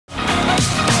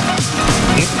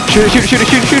Shoot it, shoot it, shoot it,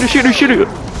 shoot it, shoot it, shoot it, shoot it!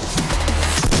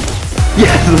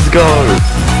 Yes, let's go!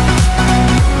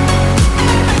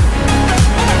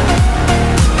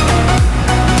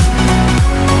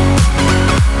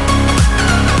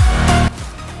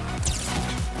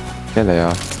 There they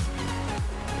are.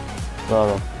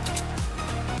 No.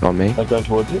 On me. They're going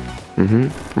towards it?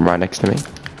 Mm-hmm. Right next to me.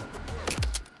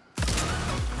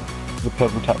 The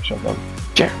purple tack shotgun.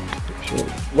 Yeah.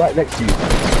 Right next to you.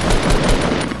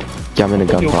 Yeah, I'm in a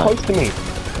You're gunfight. close to me.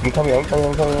 I'm coming. I'm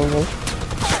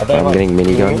getting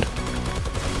minigunned.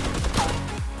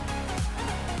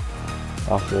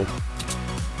 After.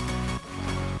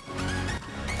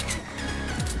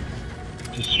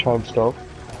 Just try and stop.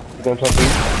 You're going to top me.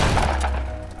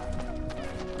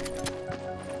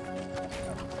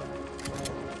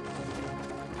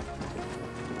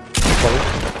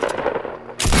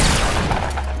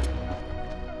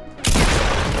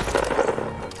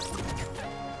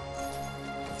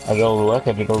 I did all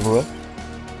the work,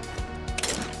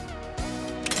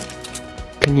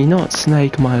 Can you not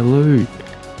snake my loot?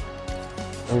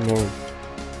 Oh no.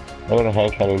 I got a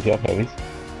hand cannon, do you have heavies?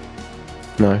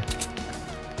 No.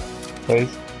 Please?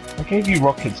 I gave you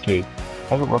rockets, dude.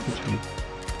 I got rockets for you.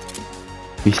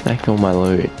 You snaked all my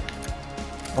loot.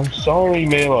 I'm sorry,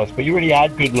 Milos, but you already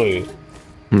had good loot.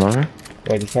 No?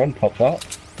 Wait, did someone pop that?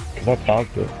 Because I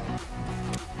tagged it.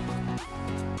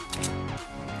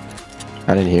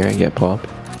 I didn't hear it get popped.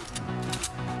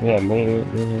 Yeah, me.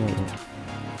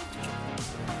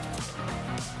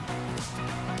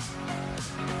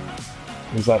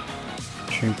 It was like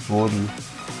 240.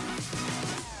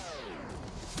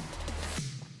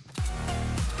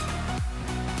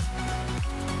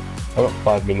 I got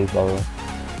 5 minutes by the way.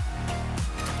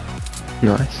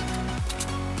 Nice.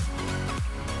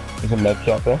 There's a medkit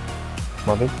out there.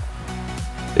 Modded.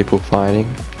 People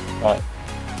fighting. Alright.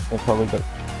 They probably got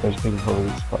those people probably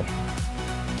splashed.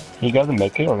 Can you go the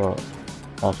medkit or not?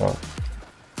 Oh, sorry.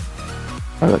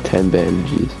 I got 10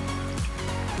 bandages.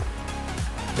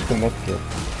 What's the medkit?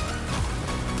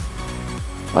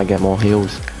 I get more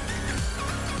heals.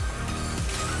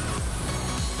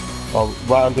 Oh,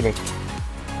 right under me.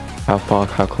 How far?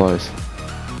 How close?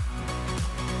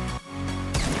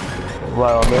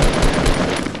 Right on me.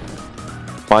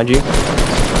 Find you?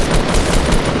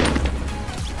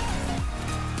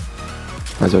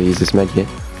 Might as well use this med kit.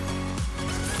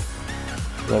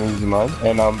 Let me use mine.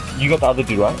 And you got the other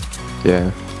dude, right?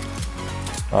 Yeah.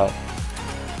 Alright.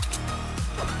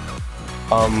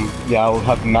 Yeah, I'll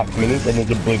have max minutes and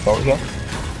there's a blue bolt here.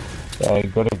 Yeah, I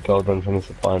got a gold run from the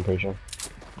supply, I'm pretty sure.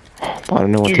 But I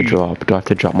don't know what to drop. Do I have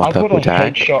to drop my I got purple a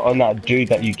tag? headshot on that dude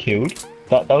that you killed.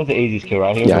 That was the easiest kill,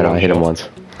 right? Yeah, no, I hit him once.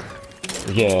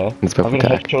 Yeah. It's I purple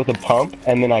got a tag. headshot with the pump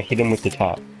and then I hit him with the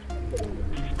tap.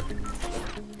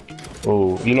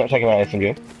 Oh, you're not taking my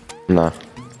SMG? No.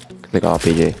 Like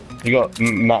RPG. You got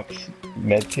max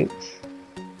medkits?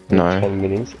 No. 10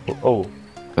 minis. Oh.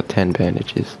 Got 10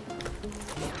 bandages.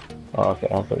 Oh, okay.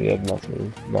 I thought you had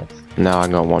max. Now I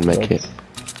got 1 med kit.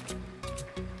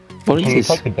 What is You can this?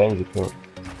 take the bands if you want.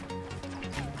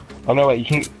 Oh no, wait. You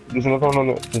can. There's another one on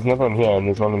the. There's another one here, and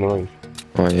there's one on the roof.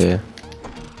 Oh yeah.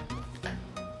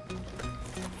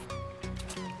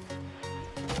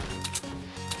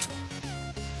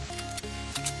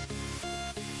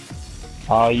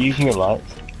 Are you using your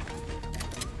lights?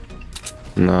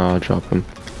 No, I'll drop him.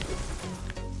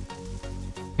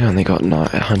 I only got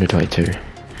 122.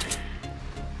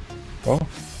 Oh,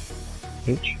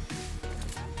 bitch.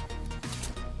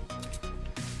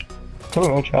 Come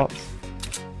on, no traps.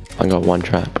 I got 1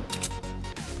 trap.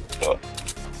 Oh.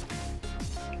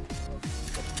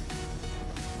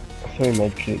 3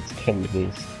 medkits, 10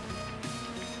 minis.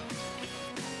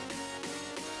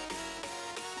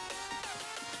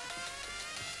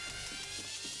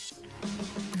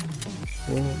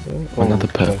 Another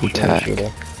purple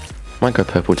tag. Might go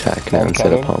purple tag now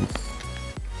instead of pump.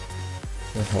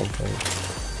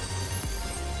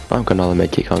 I've got another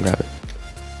medkit, can't grab it.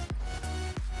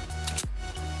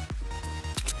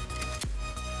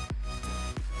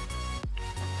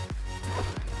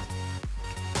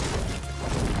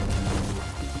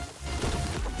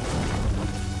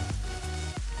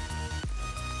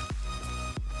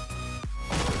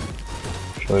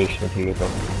 Surely should have it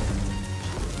up.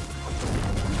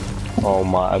 Oh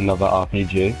my, another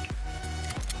RPG.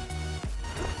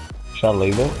 Should I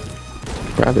leave it?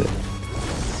 Grab it.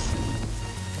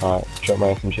 Alright, drop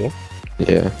my SMG.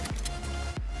 Yeah.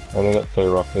 I only got 3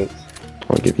 rockets.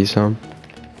 I'll give you some.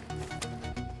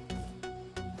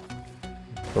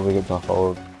 Probably get the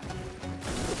whole.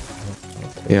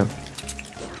 Yeah.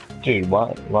 Dude,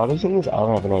 why doesn't this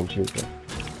other have an MG?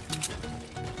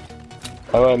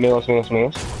 Oh wait, Milos. We're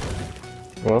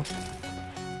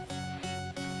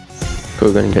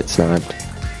gonna get sniped.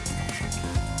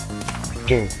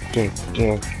 Ding. You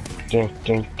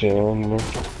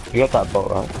got that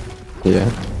bolt, right? Yeah.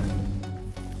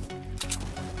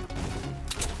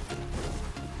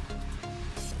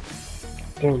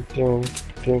 Ding.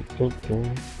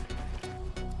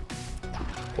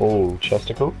 Oh,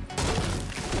 chesticle.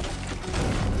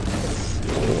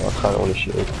 Yeah, I kinda wanna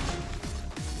shield.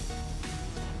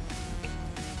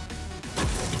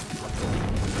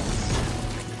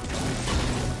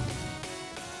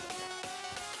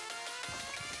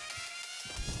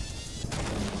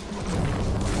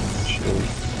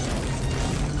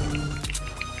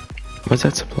 Where's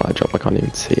that supply drop? I can't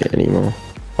even see it anymore.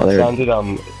 Oh, there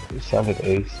It sounded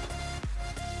east.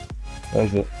 Where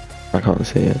is it? I can't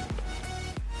see it.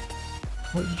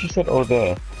 What did you said? Oh,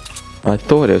 there. I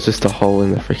thought it was just a hole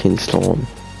in the freaking storm.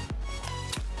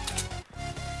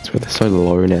 It's where they're so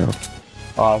low now.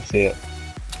 Oh, I see it.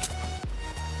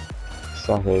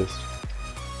 Southeast.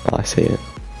 Oh, I see it.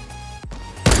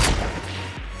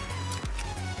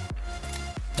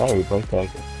 Oh, we both take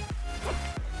it.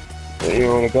 You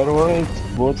wanna go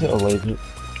towards it or leave it?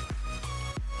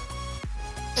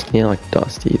 It's near like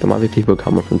dusty. There might be people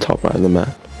coming from top right of the map.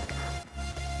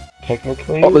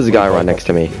 Technically. Oh, there's a guy right next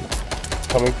to me.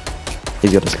 Coming.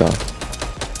 He's got a scar.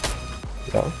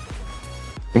 Yeah.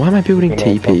 Why am I building Gonna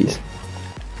TPs?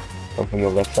 Come from the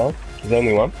left side. There's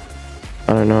only one.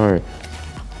 I don't know.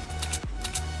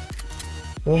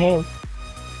 Where?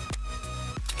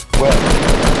 Where?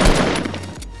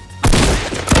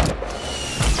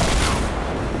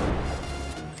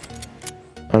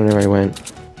 I don't know where he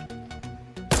went.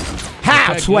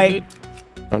 House, wait.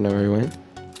 I don't know where he went.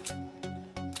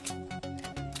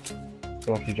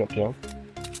 Feel like you dropped down.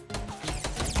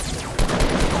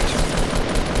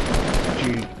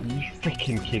 Dude, you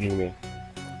freaking kidding me?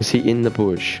 Is he in the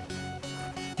bush?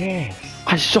 Yes.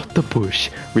 I shot the bush.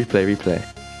 Replay.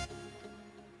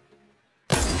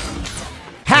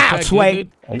 House, wait.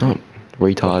 Don't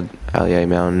retard. Allier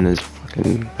Mountain is fucking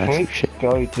Can we massive shit.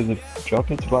 go to the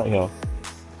drop? It's right here.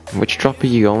 Which drop are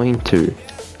you going to?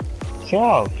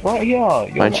 South, right here. Why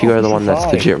don't you go to the one that's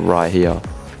legit right here?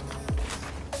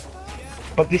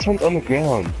 But this one's on the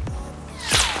ground.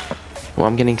 Well,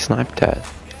 I'm getting sniped at.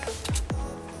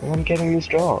 And I'm getting this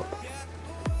drop.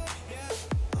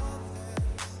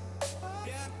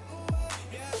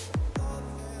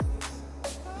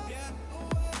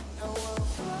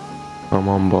 I'm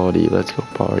on body. Let's go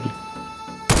party.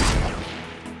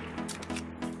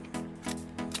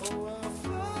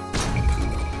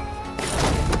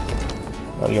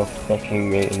 Oh, you're fucking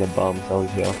me in the bum,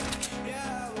 someone's here.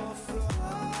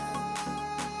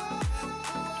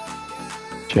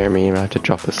 Jeremy, you have to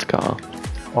drop a scar.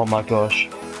 Oh my gosh.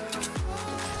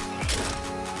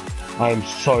 I am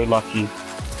so lucky.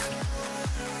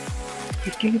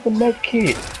 Just give me the med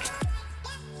kit.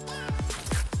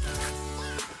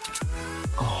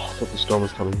 Oh, I thought the storm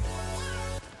was coming.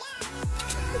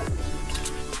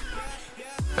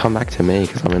 Come back to me,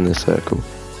 because I'm in the circle.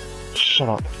 Shut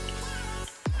up.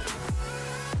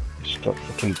 Stop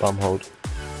fucking bumhold.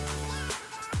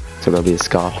 So there'll be a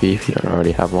scar for you if you don't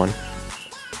already have one.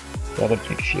 Got a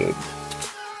big shield.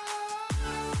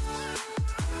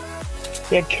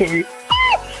 Yeah, two.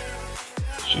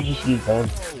 Should just use them.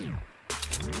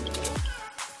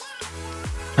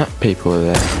 Ah, people are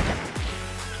there.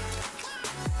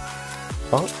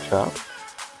 Oh, trap.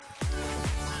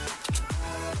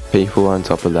 People on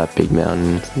top of that big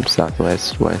mountain,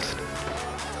 southwest, west.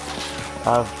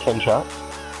 I have 10 traps.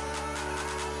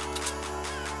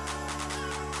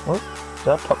 What? Did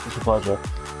I pop the supply drop?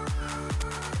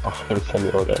 Oh, it was send me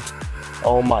all day.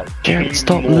 Oh my. Jared,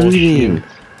 stop more looting! shields.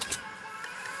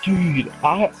 Dude,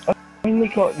 I only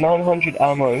got 900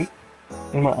 ammo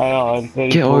in my AR and 34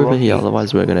 Get over rockets. here,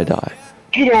 otherwise we're gonna die.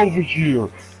 Get over here!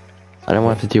 I don't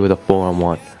want to have to deal with a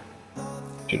 4-on-1.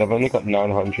 Dude, I've only got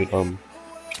 900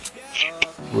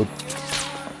 wood.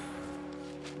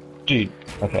 Dude,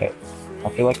 okay. I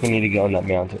feel like we need to go on that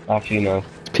mountain. Actually, no.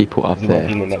 People up It won't be there.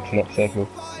 in the next circle.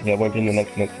 Yeah, it won't be in the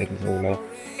next circle, so it doesn't matter.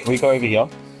 Can we go over here?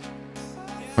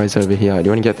 Where's over here? Do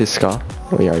you want to get this scar?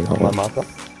 Oh, we already got My one. marker?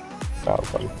 Oh,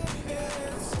 fun.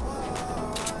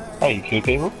 Hey, you kill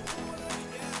people?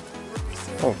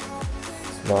 Oh.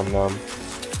 No.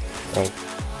 Oh.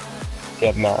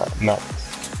 Yeah, Max.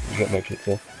 You got no kids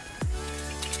there.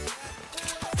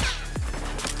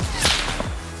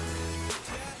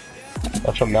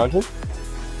 That's from mountain?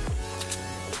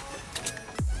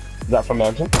 Is that from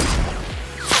mountain?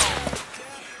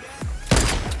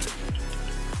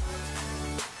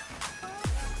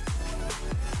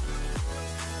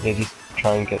 Yeah, just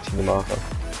try and get to the marker.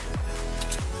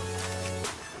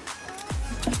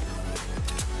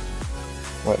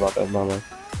 Wait, my bad.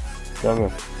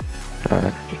 Go.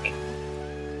 Alright.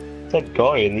 It's like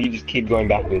go, and you just keep going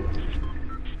backwards.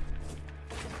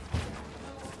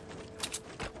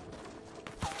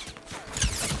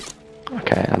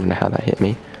 Okay, I don't know how that hit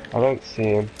me. I don't see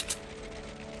him.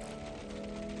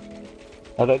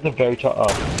 I at the very top. Oh.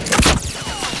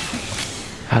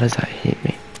 How does that hit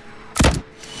me?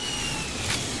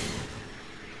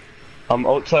 I'm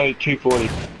also 240.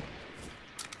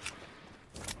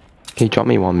 Can you drop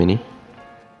me one mini?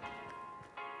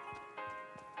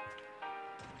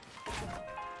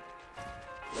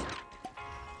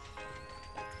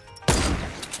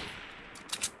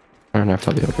 I don't know if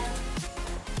I'll be able to.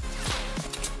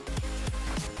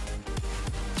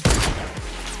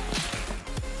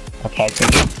 Okay,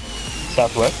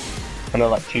 southwest. I know,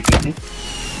 like 250.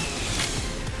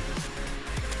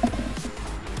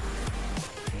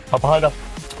 Oh, behind us.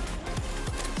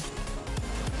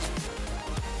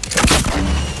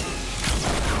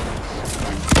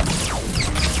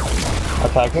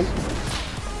 Attack him.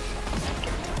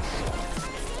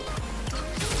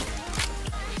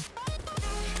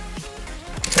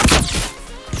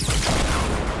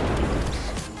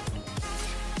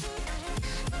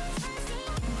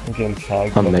 I'm getting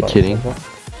tagged. I'm not kidding.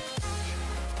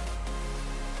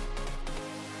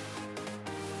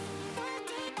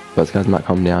 Those guys might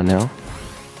come down now.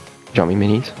 Drop me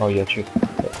minis. Oh yeah, true.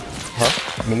 Huh?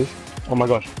 Minis? Oh my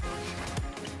gosh.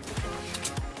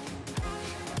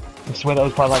 I swear that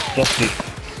was probably like Destiny.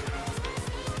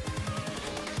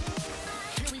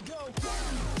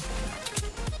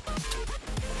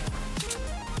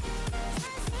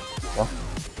 Huh?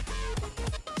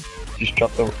 Just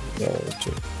drop the... Yeah, that's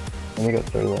true. Let me get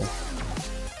through there.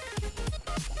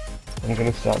 I'm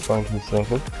gonna start going to the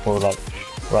surface, or like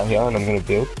right here, and I'm gonna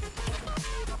build.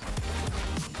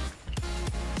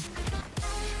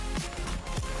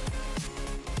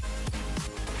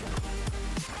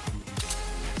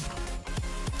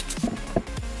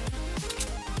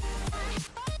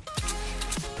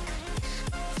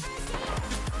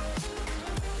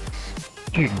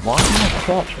 Dude, why did I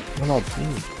crouch when I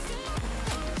did?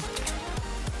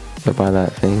 Go buy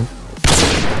that thing.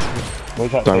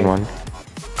 Where's that Zone thing? 1.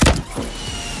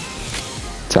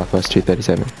 Southwest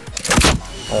 237.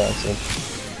 Oh, I see.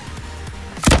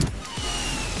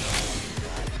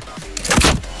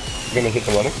 You're gonna hit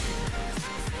the water?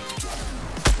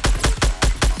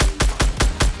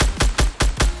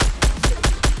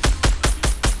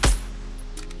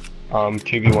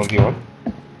 2v1v1.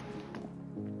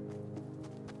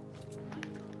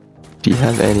 Do you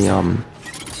have any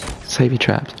safety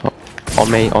traps? Oh, on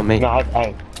me. No,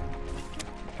 I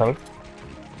coming.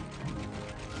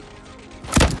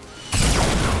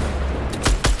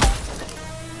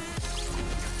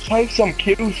 Save some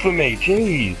kills for me,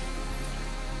 jeez.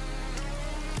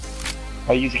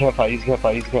 Oh, use the campfire.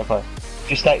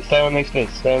 Just stay on these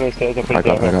stairs, I'll put I it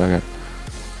down. got it.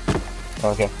 Oh,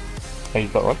 okay. Oh,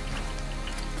 you've got one?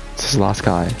 This is the last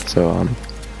guy, so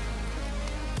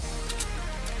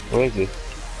Where is he?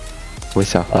 we're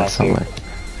southwest somewhere.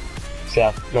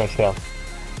 South, no, south.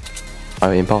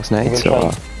 Oh, impulse I'm nades, gonna,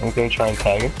 or I'm gonna try and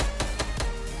tag him.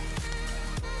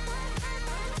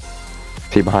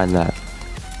 see behind that?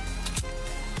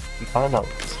 Behind that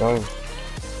stone.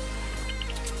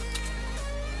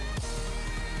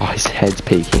 Oh, his head's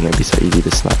peeking, it'd be so easy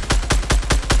to snap.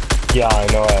 Yeah, I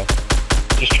know.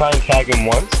 Just try and tag him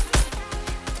once.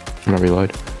 I'm gonna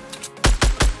reload.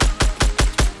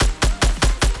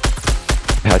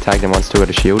 I tagged him once too at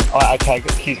a shield. Oh, I tagged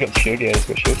him. He's got the shield, yeah, he's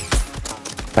got shield.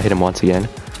 I hit him once again.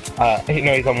 No,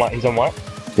 he's on white.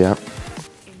 Yeah.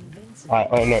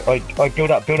 Oh no,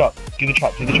 build up. Do the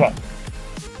trap.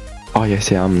 Oh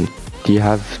yes, yeah, do you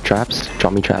have traps?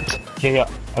 Drop me traps. Yeah,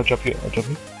 I'll drop you.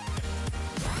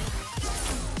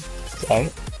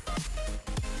 Alright.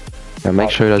 Now make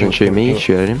sure he doesn't shoot me,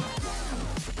 shoot at him.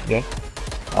 Yeah.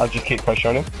 I'll just keep pressure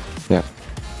on him. Yeah.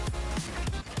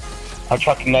 I'll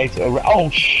chuck nades around. Oh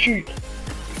shoot!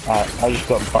 Alright, I just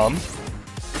got bummed.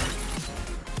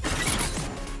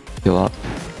 Heal up.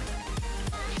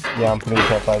 Yeah, I'm putting the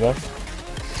campfire there.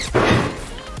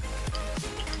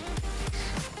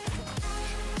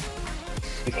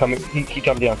 He's coming. He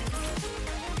jumped down.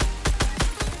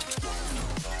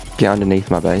 Get underneath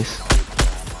my base.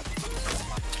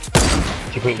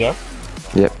 Did you put it down?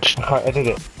 Yep. I did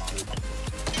it.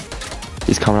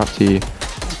 He's coming up to you.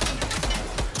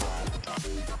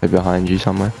 Maybe behind you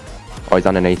somewhere. Oh, he's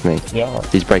underneath me. Yeah.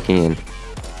 He's breaking in.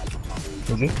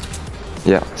 Is he?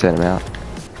 Yeah, set him out.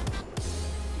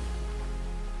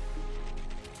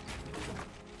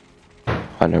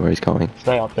 I know where he's going.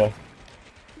 Stay up there.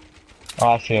 Oh,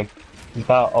 I see him. He's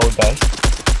about old base.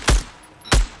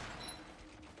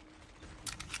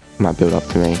 Might build up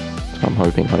to me, so I'm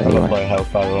hoping on I got anyway. low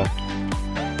health, by the way.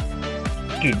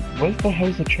 Dude, where's the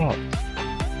hell's the truck?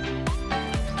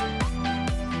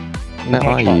 Where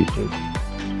are you? Dude.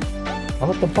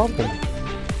 I'm at the bottom.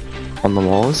 On the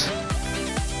walls?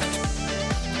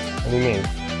 What do you mean?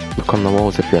 Look on the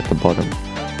walls if you're at the bottom.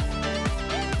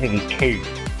 Yeah, there's two.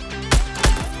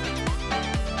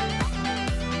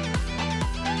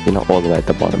 You're not all the way at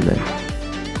the bottom then.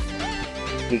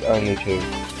 There's only two.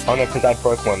 Oh no, because I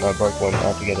broke one. I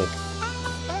had to get it.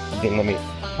 It didn't let me.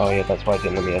 Oh yeah, that's why it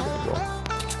didn't let me edit as well.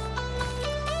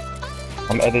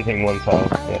 I'm editing one side,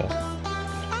 yeah.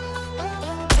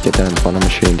 Get down the bottom, I'm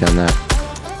shooting down there.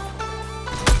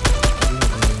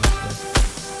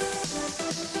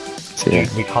 See ya.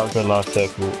 Dude, we can't go last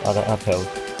circle. I don't have health.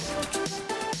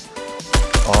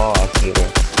 Oh, I see it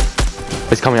now.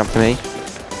 It's coming up to me.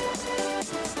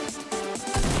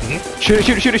 Shoot it,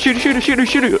 shoot it, shoot it, shoot it, shoot it, shoot it,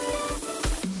 shoot it!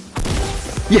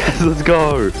 Yes, let's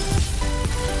go!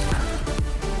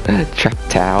 Track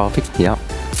tower, pick me up.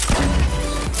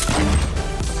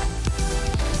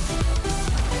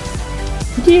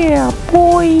 Yeah,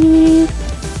 boy!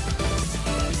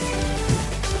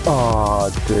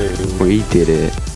 Oh, dude. We did it.